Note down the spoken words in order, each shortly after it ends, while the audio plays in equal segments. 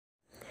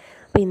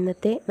അപ്പോൾ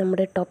ഇന്നത്തെ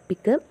നമ്മുടെ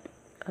ടോപ്പിക്ക്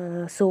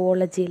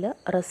സുവോളജിയിൽ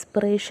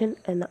റെസ്പിറേഷൻ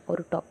എന്ന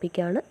ഒരു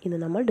ടോപ്പിക്കാണ് ഇന്ന്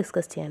നമ്മൾ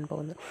ഡിസ്കസ് ചെയ്യാൻ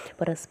പോകുന്നത്.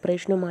 അപ്പോൾ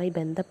റെസ്പിറേഷനുമായി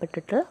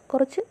ബന്ധപ്പെട്ടിട്ട്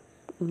കുറച്ച്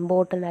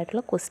ഇമ്പോർട്ടൻ്റ്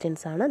ആയിട്ടുള്ള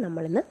ക്വസ്റ്റ്യൻസ് ആണ്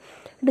നമ്മളിന്ന്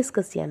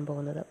ഡിസ്കസ് ചെയ്യാൻ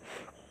പോകുന്നത്.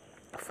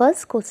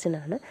 ഫസ്റ്റ് ക്വസ്റ്റ്യൻ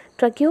ആണ്,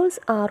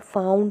 ട്രക്കിയോൾസ് are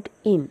found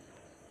in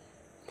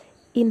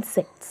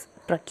insects.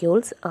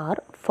 ട്രക്കിയോൾസ് are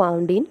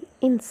found in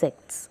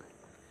insects.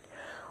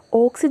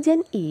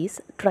 Oxygen is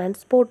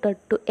transported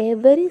to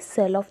every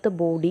cell of the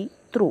body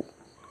through.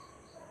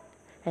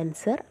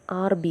 Answer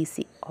RBC.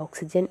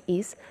 Oxygen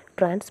is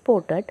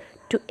transported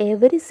to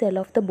every cell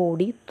of the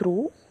body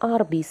through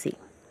RBC.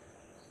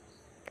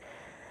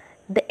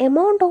 The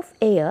amount of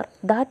air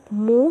that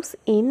moves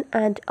in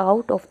and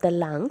out of the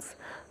lungs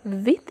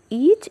with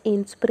each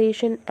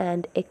inspiration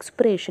and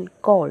expiration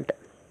called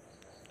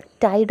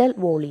tidal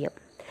volume.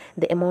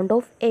 The amount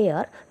of air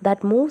that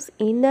moves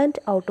in and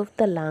out of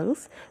the lungs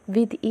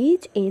with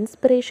each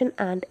inspiration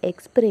and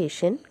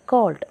expiration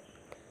called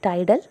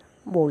tidal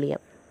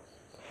volume.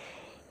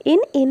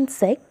 In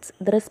insects,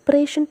 the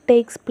respiration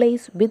takes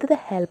place with the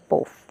help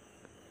of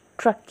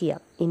trachea.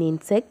 In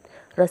insect,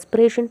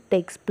 respiration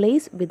takes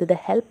place with the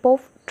help of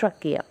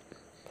trachea.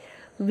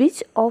 Which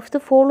of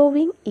the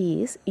following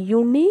is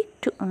unique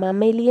to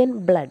mammalian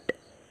blood?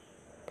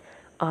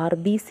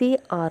 RBC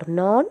are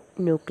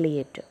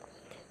non-nucleated.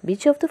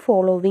 Which of the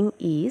following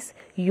is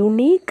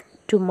unique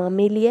to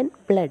mammalian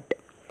blood?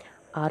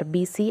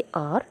 RBC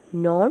are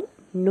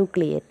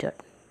non-nucleated.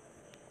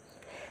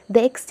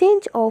 The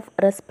exchange of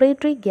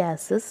respiratory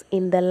gases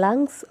in the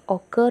lungs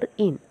occur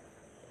in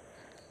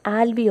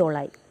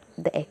alveoli.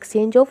 The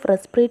exchange of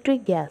respiratory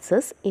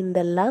gases in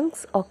the lungs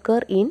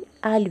occur in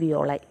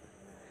alveoli.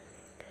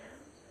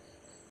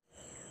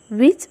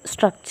 Which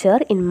structure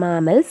in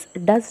mammals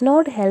does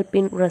not help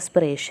in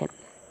respiration?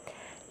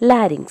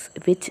 Larynx.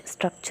 Which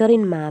structure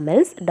in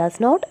mammals does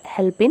not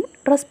help in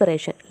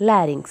respiration?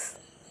 Larynx.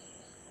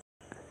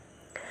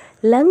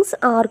 Lungs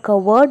are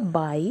covered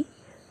by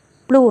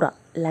pleura.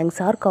 Lungs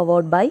are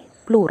covered by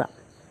pleura.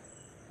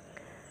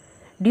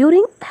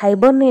 During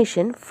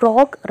hibernation,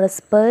 frog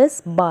respires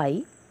by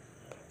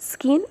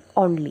skin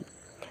only.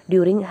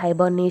 During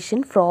hibernation,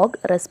 frog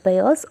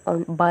respires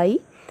by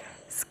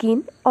skin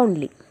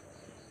only.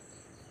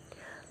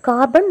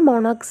 Carbon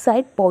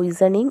monoxide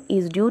poisoning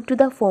is due to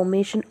the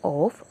formation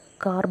of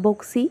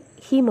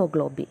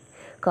carboxyhemoglobin.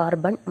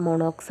 Carbon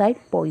monoxide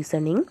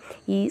poisoning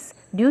is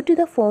due to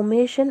the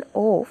formation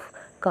of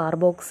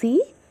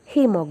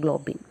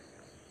carboxyhemoglobin.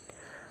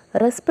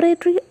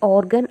 Respiratory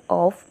organ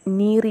of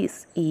nereis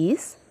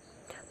is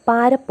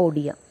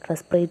parapodia.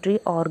 Respiratory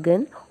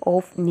organ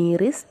of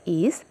nereis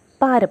is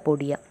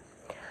parapodia.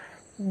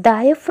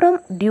 Diaphragm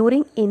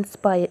during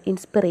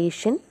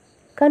inspiration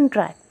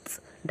contracts.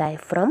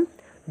 Diaphragm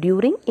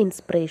during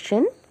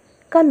inspiration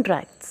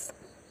contracts.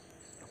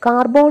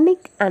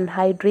 Carbonic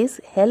anhydrase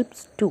helps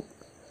to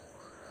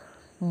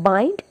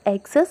bind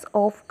excess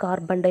of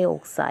carbon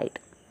dioxide.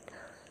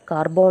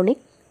 Carbonic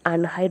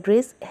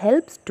anhydrase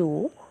helps to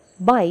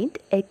bind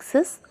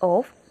excess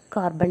of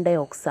carbon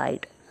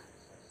dioxide.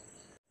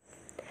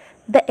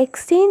 The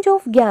exchange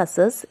of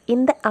gases in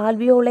the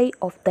alveoli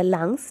of the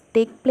lungs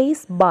take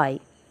place by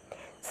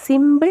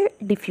simple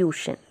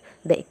diffusion.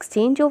 The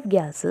exchange of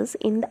gases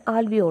in the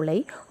alveoli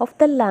of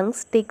the lungs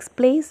takes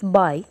place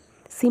by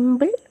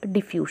simple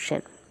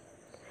diffusion.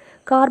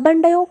 Carbon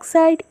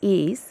dioxide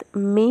is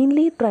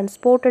mainly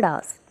transported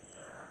as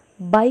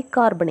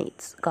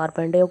bicarbonates.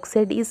 Carbon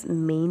dioxide is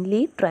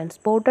mainly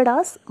transported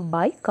as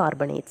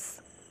bicarbonates.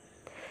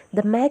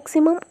 The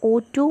maximum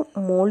O2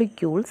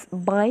 molecules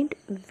bind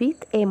with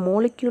a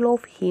molecule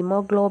of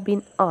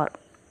hemoglobin are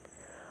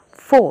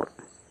 4.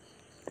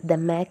 The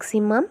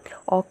maximum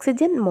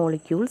oxygen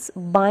molecules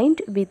bind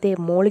with a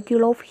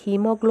molecule of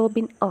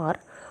hemoglobin are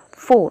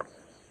 4.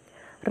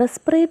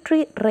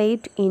 Respiratory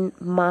rate in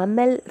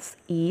mammals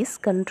is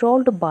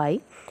controlled by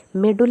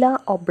medulla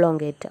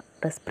oblongata.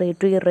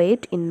 Respiratory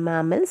rate in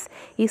mammals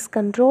is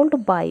controlled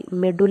by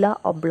medulla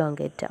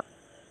oblongata.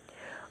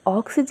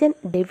 Oxygen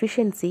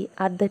deficiency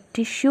at the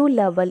tissue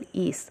level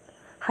is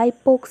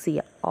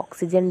hypoxia.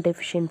 Oxygen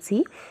deficiency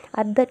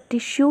at the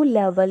tissue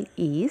level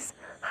is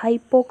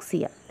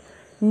hypoxia.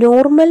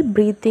 Normal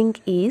breathing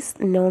is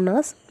known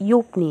as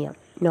eupnea.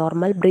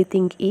 Normal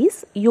breathing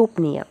is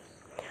eupnea.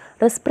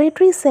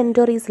 Respiratory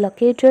center is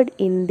located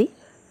in the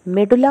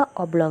medulla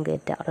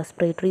oblongata.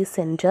 Respiratory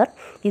center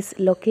is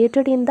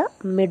located in the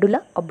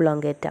medulla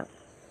oblongata.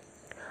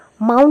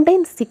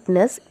 Mountain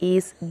sickness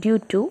is due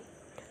to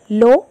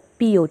low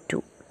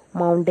PO2.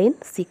 Mountain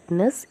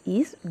sickness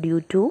is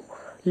due to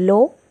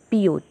low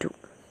PO2.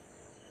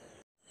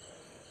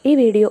 ഈ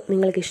video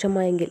നിങ്ങൾക്ക്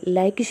ഇഷ്ടമായെങ്കിൽ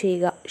like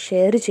ചെയ്യുക,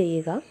 share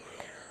ചെയ്യുക.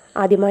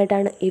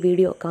 ആദ്യമായിട്ടാണ് ഈ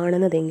video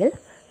കാണുന്നതെങ്കിൽ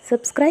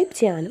subscribe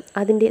ചെയ്യാനും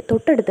അതിൻ്റെ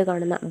തൊട്ടടുത്ത്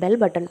കാണുന്ന ബെൽ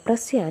ബട്ടൺ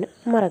പ്രസ് ചെയ്യാനും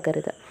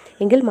മറക്കരുത്.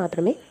 എങ്കിൽ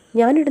മാത്രമേ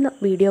ഞാനിടുന്ന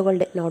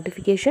വീഡിയോകളുടെ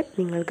നോട്ടിഫിക്കേഷൻ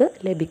നിങ്ങൾക്ക്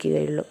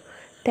ലഭിക്കുകയുള്ളൂ.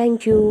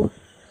 താങ്ക്